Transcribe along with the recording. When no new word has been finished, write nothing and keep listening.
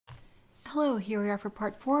Hello, here we are for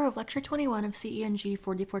part 4 of lecture 21 of CENG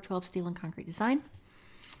 4412 Steel and Concrete Design.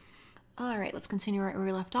 Alright, let's continue right where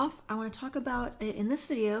we left off. I want to talk about, in this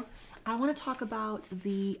video, I want to talk about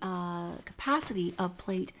the capacity of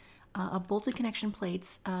bolted connection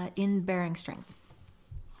plates in bearing strength.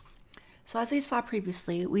 So as we saw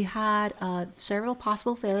previously, we had several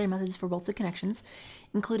possible failure methods for bolted connections,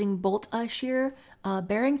 including bolt shear,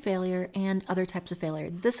 bearing failure, and other types of failure.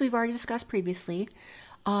 This we've already discussed previously.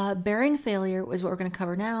 Bearing failure is what we're going to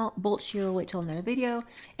cover now. Bolt shear will wait till another video,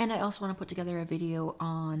 and I also want to put together a video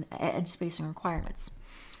on edge spacing requirements.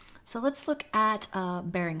 So let's look at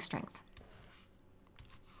bearing strength.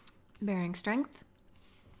 Bearing strength.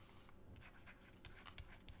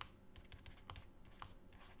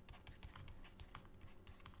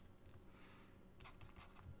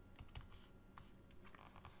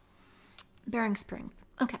 Bearing strength.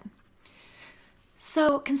 Okay.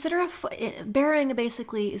 So consider bearing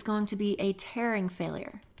basically is going to be a tearing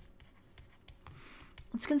failure.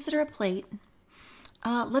 Let's consider a plate.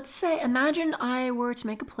 Let's say, imagine I were to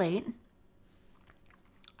make a plate.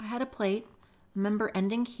 I had a plate, a member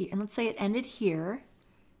ending here, and let's say it ended here,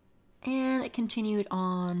 and it continued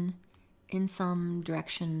on in some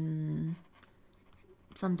direction,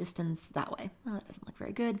 some distance that way. Well, that doesn't look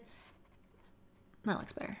very good. That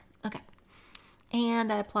looks better. Okay.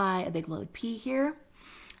 And I apply a big load P here,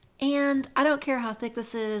 and I don't care how thick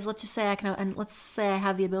this is. Let's just say I can, and let's say I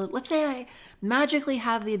have the ability, let's say I magically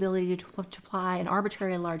have the ability to apply an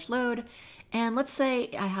arbitrary large load, and let's say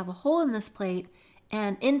I have a hole in this plate,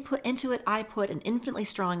 and into it I put an infinitely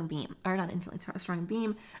strong beam, or not infinitely strong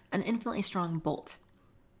beam, an infinitely strong bolt.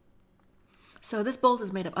 So this bolt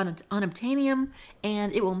is made of unobtainium,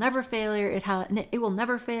 and it will never fail. It will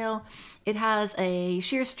never fail. It has a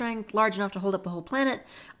shear strength large enough to hold up the whole planet,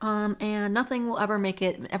 and nothing will ever make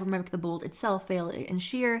the bolt itself fail in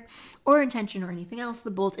shear or in tension or anything else.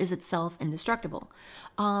 The bolt is itself indestructible,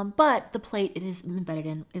 but the plate it is embedded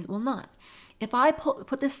in will not. If I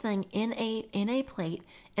put this thing in a plate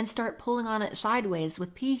and start pulling on it sideways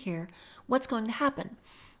with P here, what's going to happen?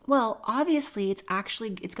 Well, obviously, it's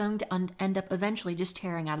going to end up eventually just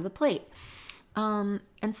tearing out of the plate. And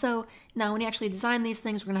so now when you actually design these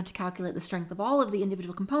things, we're going to have to calculate the strength of all of the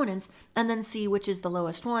individual components and then see which is the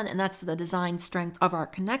lowest one, and that's the design strength of our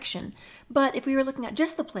connection. But if we were looking at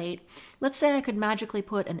just the plate, let's say I could magically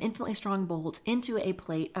put an infinitely strong bolt into a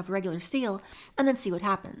plate of regular steel and then see what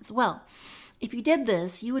happens. Well, if you did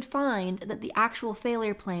this, you would find that the actual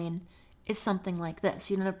failure plane is something like this.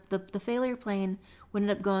 The failure plane would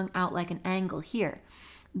end up going out like an angle here.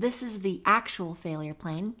 This is the actual failure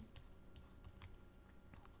plane.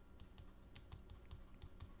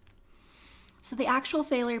 So the actual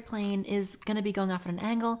failure plane is going to be going off at an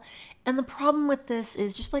angle, and the problem with this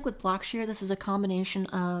is, just like with block shear, this is a combination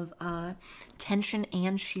of tension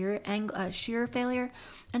and shear failure,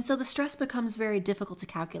 and so the stress becomes very difficult to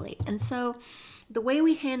calculate. And so the way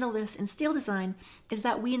we handle this in steel design is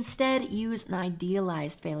that we instead use an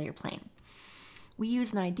idealized failure plane. We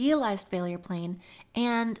use an idealized failure plane,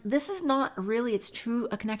 and this is not really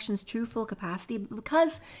a connection's true full capacity, but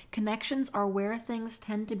because connections are where things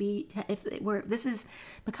tend to be,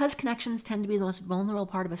 because connections tend to be the most vulnerable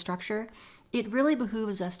part of a structure, it really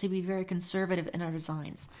behooves us to be very conservative in our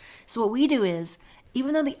designs. So what we do is,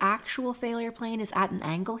 even though the actual failure plane is at an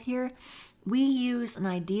angle here, we use an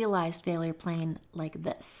idealized failure plane like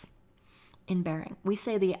this. In bearing, we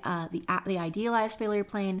say the idealized failure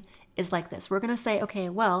plane is like this. We're going to say, okay,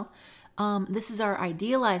 well, this is our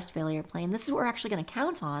idealized failure plane. This is what we're actually going to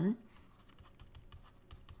count on.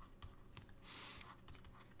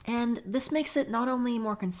 And this makes it not only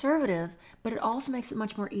more conservative, but it also makes it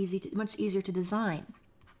much easier to design.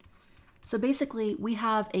 So basically, we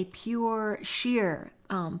have a pure shear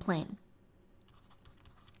plane.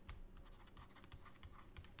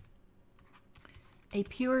 A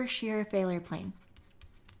pure shear failure plane.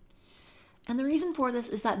 And the reason for this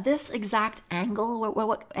is that this exact angle,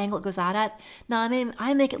 what angle it goes out at, now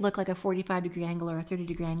I make it look like a 45-degree angle or a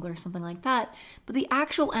 30-degree angle or something like that, but the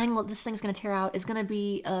actual angle that this thing's going to tear out is going to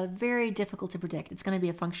be very difficult to predict. It's going to be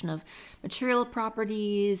a function of material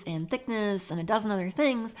properties and thickness and a dozen other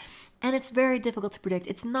things, and it's very difficult to predict.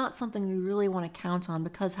 It's not something we really want to count on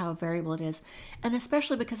because how variable it is, and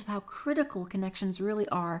especially because of how critical connections really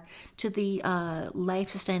are to the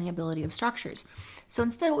life-sustaining ability of structures. So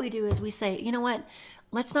instead what we do is we say, you know what,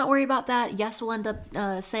 let's not worry about that. Yes, we'll end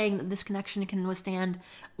up saying that this connection can withstand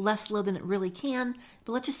less load than it really can,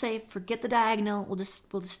 but let's just say forget the diagonal. We'll just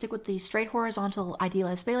stick with the straight horizontal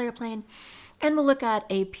idealized failure plane, and we'll look at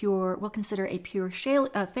we'll consider a pure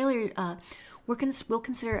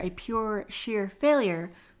shear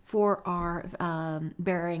failure for our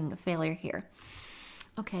bearing failure here.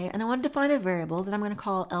 Okay, and I want to define a variable that I'm going to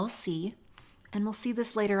call LC, and we'll see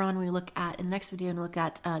this later on when we look at, in the next video, and look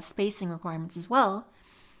at spacing requirements as well.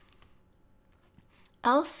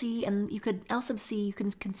 LC, and L sub C, you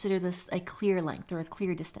can consider this a clear length or a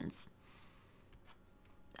clear distance.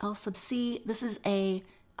 L sub C, this is a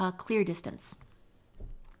clear distance.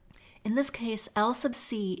 In this case, L sub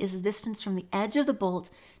C is the distance from the edge of the bolt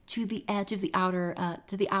to the edge of the outer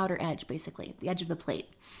edge, basically, the edge of the plate.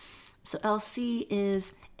 So LC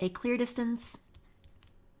is a clear distance,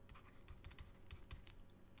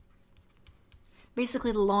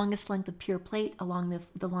 basically the longest length of pure plate along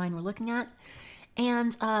the line we're looking at.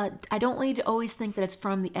 And I don't want you to always think that it's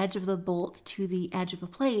from the edge of the bolt to the edge of the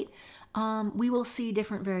plate. We will see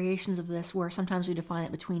different variations of this where sometimes we define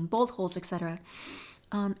it between bolt holes, etc.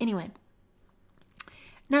 Anyway,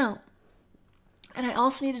 now, and I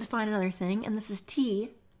also need to define another thing, and this is T.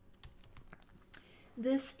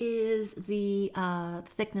 This is the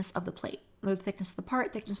thickness of the plate, or the thickness of the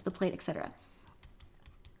part, thickness of the plate, etc.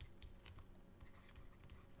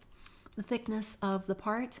 The thickness of the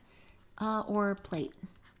part or plate.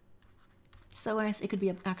 So when I say it could be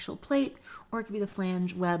an actual plate, or it could be the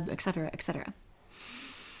flange, web, etc., etc.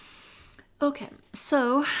 Okay,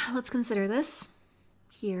 so let's consider this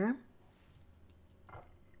here.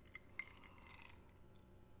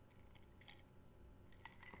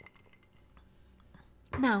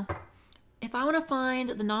 Now, if I want to find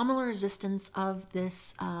the nominal resistance of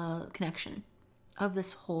this connection, of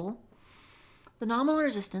this hole, the nominal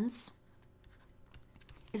resistance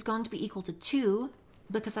is going to be equal to 2,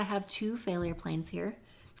 because I have 2 failure planes here.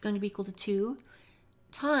 It's going to be equal to 2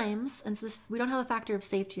 times, and so this, we don't have a factor of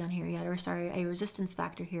safety on here yet, or sorry, a resistance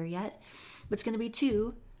factor here yet, but it's going to be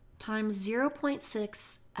 2 times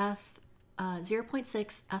 0.6 F,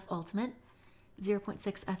 0.6 F ultimate,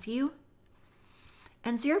 0.6 FU,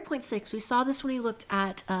 and 0.6, we saw this when we looked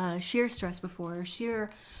at shear stress before, shear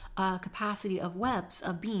capacity of webs,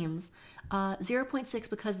 of beams. 0.6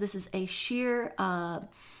 because this is a shear,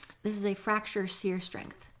 this is a fracture shear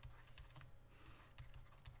strength.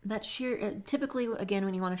 That shear, typically, again,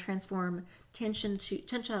 when you want to transform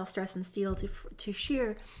tensile stress in steel to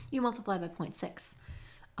shear, you multiply by 0.6.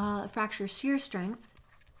 Fracture shear strength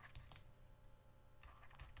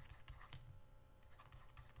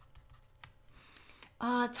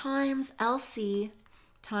times LC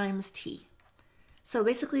times T. So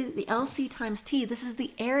basically the LC times T, this is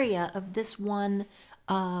the area of this one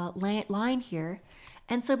line here.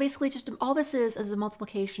 And so basically just all this is a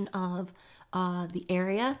multiplication of the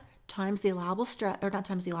area times the allowable stress, or not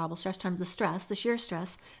times the allowable stress, times the stress, the shear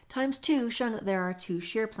stress, times 2, showing that there are 2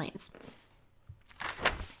 shear planes.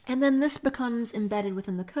 And then this becomes embedded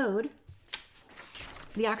within the code.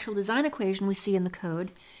 The actual design equation we see in the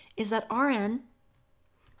code is that Rn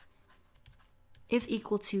is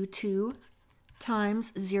equal to 2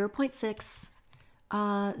 times 0.6,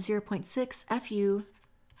 0.6 FU.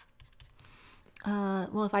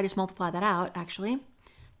 Well, if I just multiply that out, actually,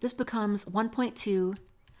 this becomes 1.2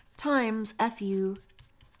 times FU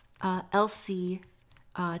LC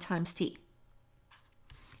times T.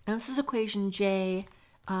 And this is equation J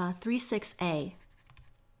 36A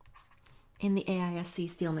in the AISC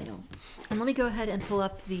steel manual. And let me go ahead and pull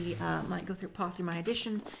up the, paw through my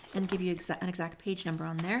edition and give you an exact page number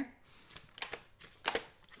on there.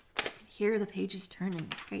 Here the page is turning,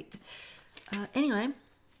 it's great. Anyway,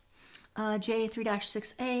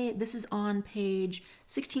 J3-6A, this is on page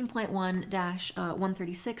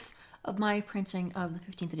 16.1-136 of my printing of the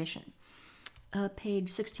 15th edition. Page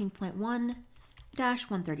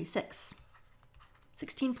 16.1-136.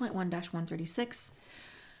 16.1-136.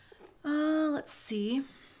 Let's see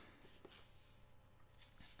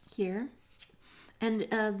here. And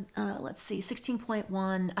let's see,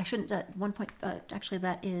 16.1, I shouldn't, actually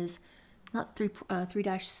that is not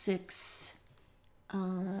 3-6,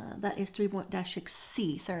 that is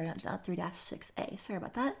 3-6C, sorry, not 3-6A, sorry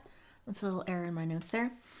about that. That's a little error in my notes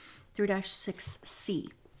there. 3-6C.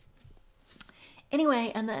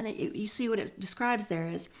 Anyway, and then you see what it describes there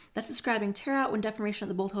is, that's describing tear out when deformation of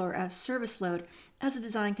the bolt hole or as service load as a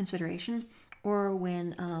design consideration, or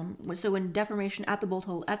when, so when deformation at the bolt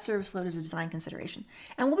hole at service load is a design consideration.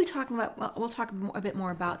 And we'll be talking about, well, we'll talk a bit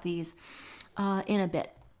more about these in a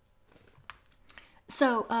bit.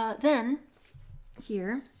 So then,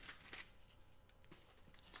 here,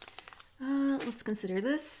 let's consider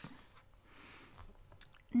this.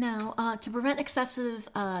 Now, to prevent excessive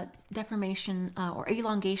deformation or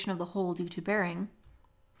elongation of the hole due to bearing,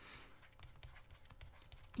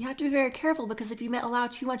 you have to be very careful, because if you allow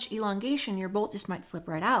too much elongation, your bolt just might slip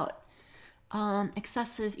right out.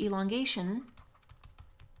 excessive elongation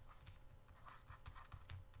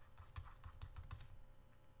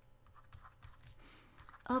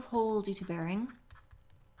of hole due to bearing.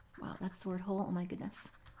 Wow, that's the word hole. Oh my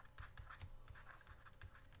goodness.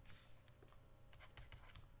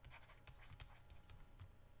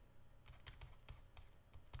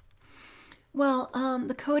 Well,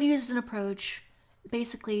 the code uses an approach.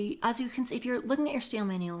 Basically, as you can see, if you're looking at your steel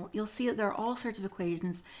manual, you'll see that there are all sorts of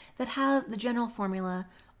equations that have the general formula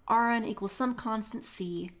Rn equals some constant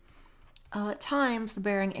C times the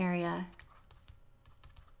bearing area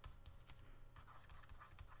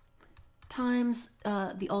times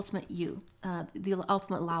the ultimate U, the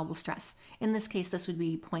ultimate allowable stress. In this case, this would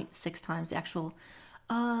be 0.6 times the actual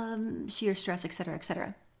shear stress, etc.,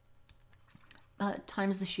 etc.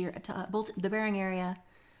 Times the shear, the bearing area,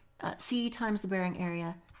 C times the bearing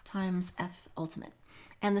area times F ultimate.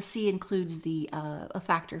 And the C includes the a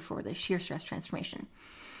factor for the shear stress transformation.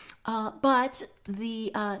 But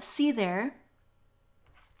the C there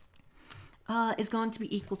is going to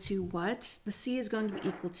be equal to what? The C is going to be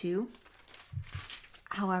equal to,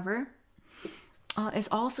 however, is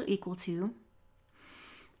also equal to,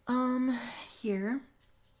 here,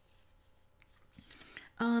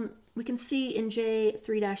 we can see in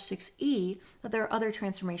J3-6E that there are other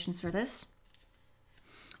transformations for this,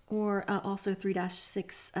 or also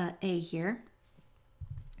 3-6A here,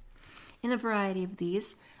 in a variety of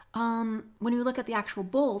these. When we look at the actual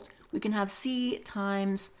bolt, we can have C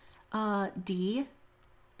times D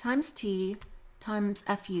times T times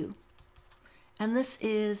FU. And this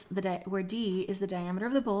is where D is the diameter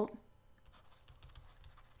of the bolt,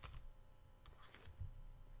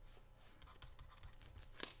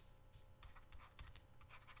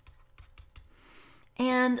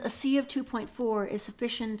 and a C of 2.4 is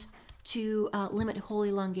sufficient to limit hole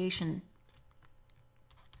elongation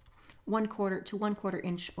 1/4 to 1/4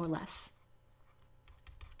 inch or less.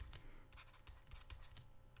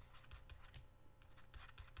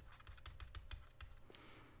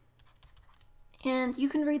 And you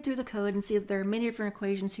can read through the code and see that there are many different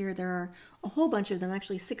equations here. There are a whole bunch of them,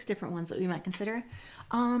 actually 6 different ones that we might consider.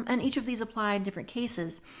 And each of these apply in different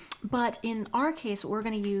cases. But in our case, what we're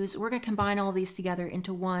going to combine all these together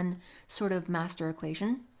into one sort of master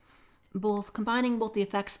equation, combining both the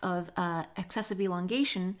effects of excessive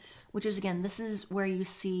elongation, which is, again, this is where you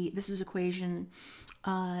see, this is equation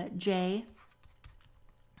J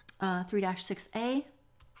 3-6A,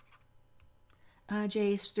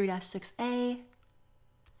 J 3-6A,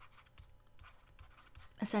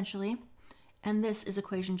 essentially, and this is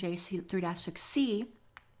equation J 3-6C,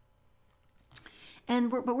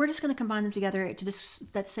 and we're just going to combine them together to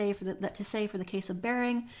say for the case of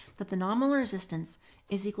bearing that the nominal resistance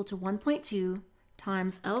is equal to 1.2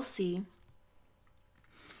 times LC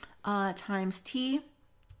times T,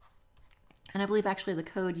 and I believe actually the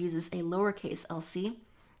code uses a lowercase LC,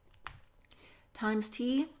 times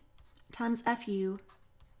T times FU,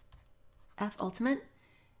 F ultimate,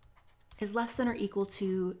 is less than or equal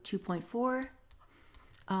to 2.4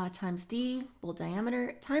 times D, bolt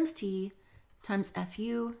diameter, times T, times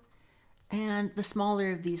FU, and the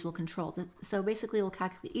smaller of these will control. So basically we'll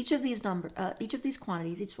calculate each of these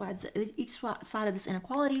quantities, each side of this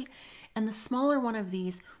inequality, and the smaller one of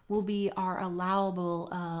these will be our allowable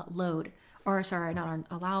load, or sorry, not our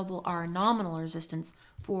allowable, our nominal resistance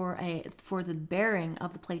for the bearing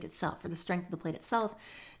of the plate itself, for the strength of the plate itself,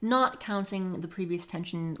 not counting the previous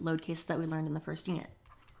tension load cases that we learned in the first unit.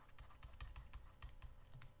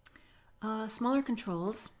 Smaller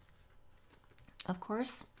controls, of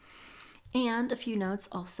course, and a few notes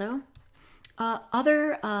also.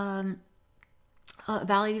 Other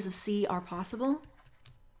values of C are possible,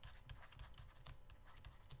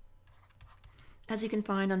 as you can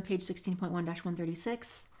find on page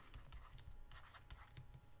 16.1-136.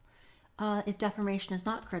 If deformation is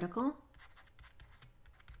not critical,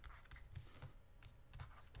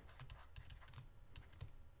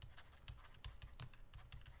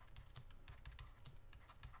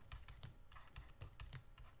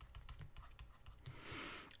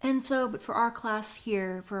 and so, but for our class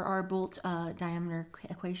here, for our bolt diameter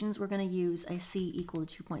equations, we're going to use a C equal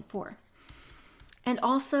to 2.4. And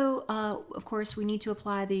also, of course, we need to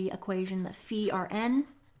apply the equation that phi Rn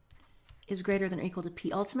is greater than or equal to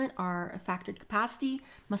P ultimate. Our factored capacity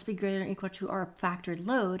must be greater than or equal to our factored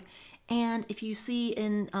load. And if you see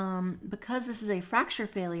in, because this is a fracture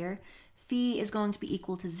failure, phi is going to be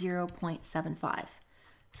equal to 0.75.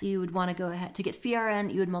 So you would want to go ahead, to get phi Rn,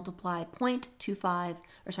 you would multiply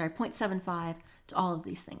 0.75 to all of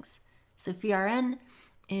these things. So phi Rn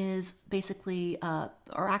is basically our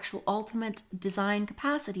actual ultimate design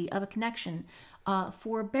capacity of a connection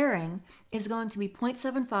for bearing is going to be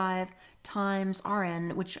 0.75 times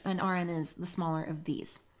Rn, and Rn is the smaller of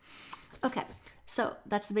these. Okay, so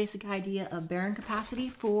that's the basic idea of bearing capacity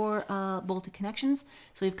for bolted connections.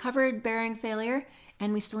 So we've covered bearing failure,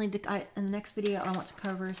 and we still need to, in the next video, I want to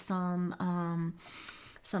cover some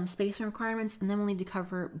spacing requirements, and then we'll need to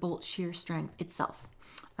cover bolt shear strength itself.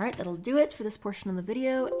 All right, that'll do it for this portion of the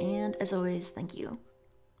video, and as always, thank you.